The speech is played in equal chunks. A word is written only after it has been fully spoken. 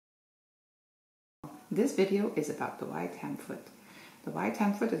This video is about the white hem foot. The white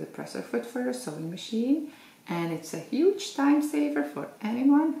hem foot is a presser foot for a sewing machine, and it's a huge time saver for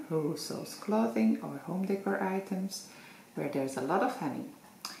anyone who sews clothing or home decor items where there's a lot of hemming.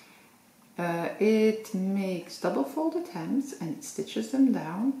 It makes double folded hems and it stitches them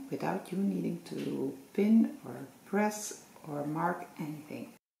down without you needing to pin or press or mark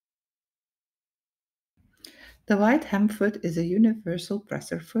anything. The white hem foot is a universal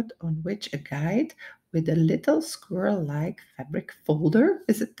presser foot on which a guide with a little squirrel-like fabric folder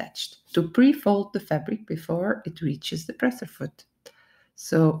is attached to pre-fold the fabric before it reaches the presser foot.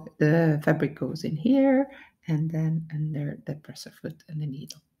 So the fabric goes in here and then under the presser foot and the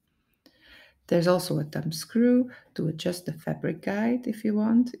needle. There's also a thumb screw to adjust the fabric guide if you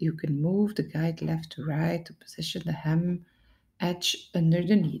want. You can move the guide left to right to position the hem edge under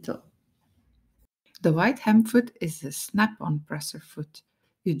the needle. The white hem foot is a snap-on presser foot.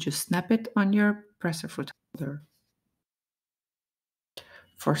 You just snap it on your presser foot holder.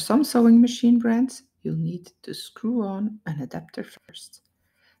 For some sewing machine brands, you'll need to screw on an adapter first.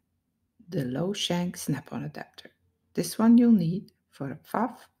 The low shank snap-on adapter. This one you'll need for a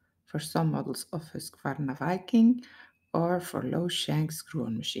PFAF, for some models of Husqvarna Viking, or for low shank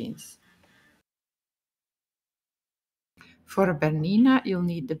screw-on machines. For a Bernina, you'll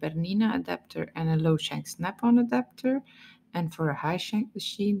need the Bernina adapter and a low shank snap-on adapter, and for a high shank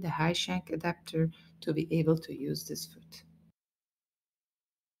machine, the high shank adapter to be able to use this foot.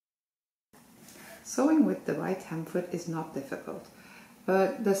 Sewing with the white hem foot is not difficult,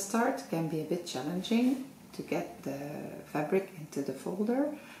 but the start can be a bit challenging to get the fabric into the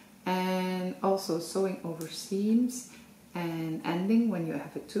folder, and also sewing over seams and ending when you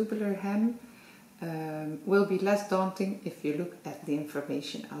have a tubular hem will be less daunting if you look at the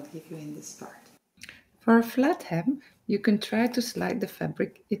information I'll give you in the start. For a flat hem, you can try to slide the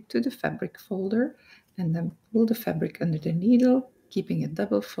fabric into the fabric folder and then pull the fabric under the needle, keeping it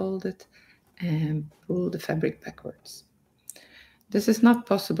double folded, and pull the fabric backwards. This is not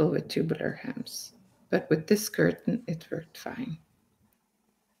possible with tubular hems, but with this curtain it worked fine.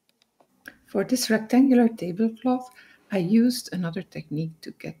 For this rectangular tablecloth, I used another technique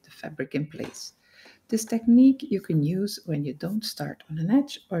to get the fabric in place. This technique you can use when you don't start on an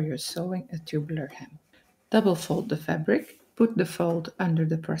edge or you're sewing a tubular hem. Double fold the fabric, put the fold under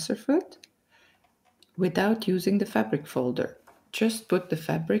the presser foot without using the fabric folder. Just put the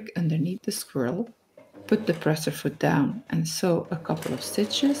fabric underneath the squirrel, put the presser foot down and sew a couple of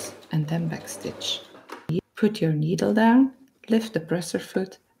stitches and then backstitch. Put your needle down, lift the presser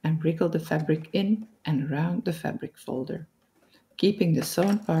foot and wriggle the fabric in and around the fabric folder, keeping the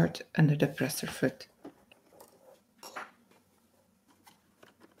sewn part under the presser foot.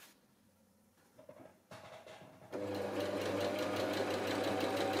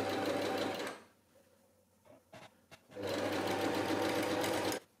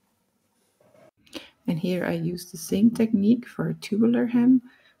 And here I use the same technique for a tubular hem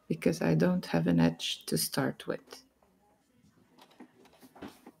because I don't have an edge to start with.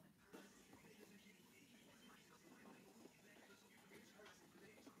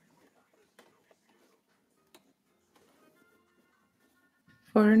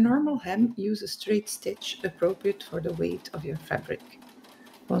 For a normal hem, use a straight stitch appropriate for the weight of your fabric.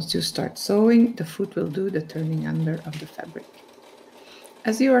 Once you start sewing, the foot will do the turning under of the fabric.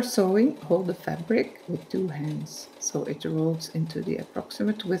 As you are sewing, hold the fabric with two hands, so it rolls into the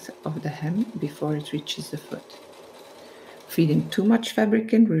approximate width of the hem before it reaches the foot. Feeding too much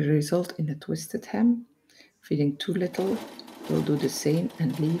fabric in will result in a twisted hem. Feeding too little will do the same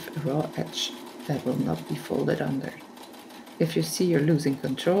and leave a raw edge that will not be folded under. If you see you're losing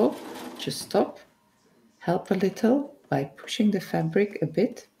control, just stop, help a little by pushing the fabric a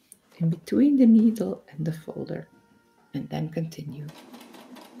bit in between the needle and the folder, and then continue.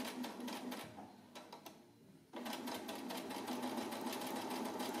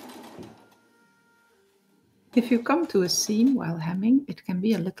 If you come to a seam while hemming, it can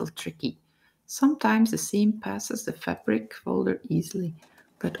be a little tricky. Sometimes the seam passes the fabric folder easily,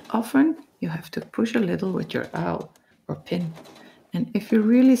 but often you have to push a little with your awl or pin. And if you're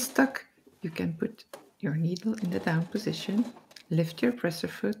really stuck, you can put your needle in the down position, lift your presser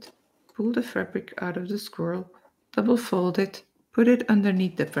foot, pull the fabric out of the squirrel, double fold it, put it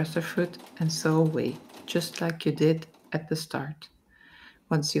underneath the presser foot and sew away, just like you did at the start.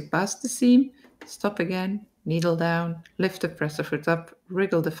 Once you pass the seam, stop again, needle down, lift the presser foot up,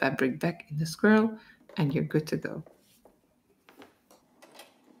 wriggle the fabric back in the squirrel, and you're good to go.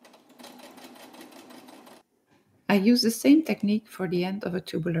 I use the same technique for the end of a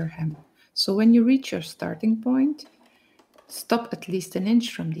tubular hem. So when you reach your starting point, stop at least an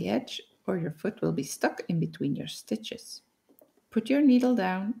inch from the edge, or your foot will be stuck in between your stitches. Put your needle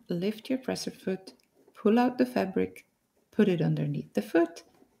down, lift your presser foot, pull out the fabric, put it underneath the foot,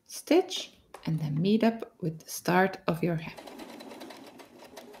 stitch, and then meet up with the start of your hem.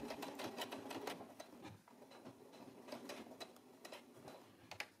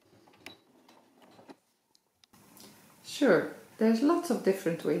 Sure, there's lots of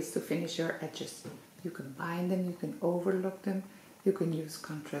different ways to finish your edges. You can bind them, you can overlock them, you can use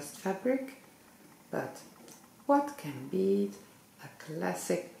contrast fabric, but what can beat a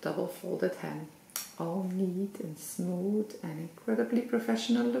classic double folded hem? All neat and smooth and incredibly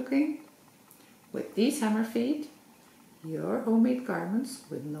professional looking. With these hammer feet, your homemade garments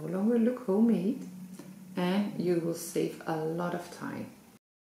will no longer look homemade and you will save a lot of time.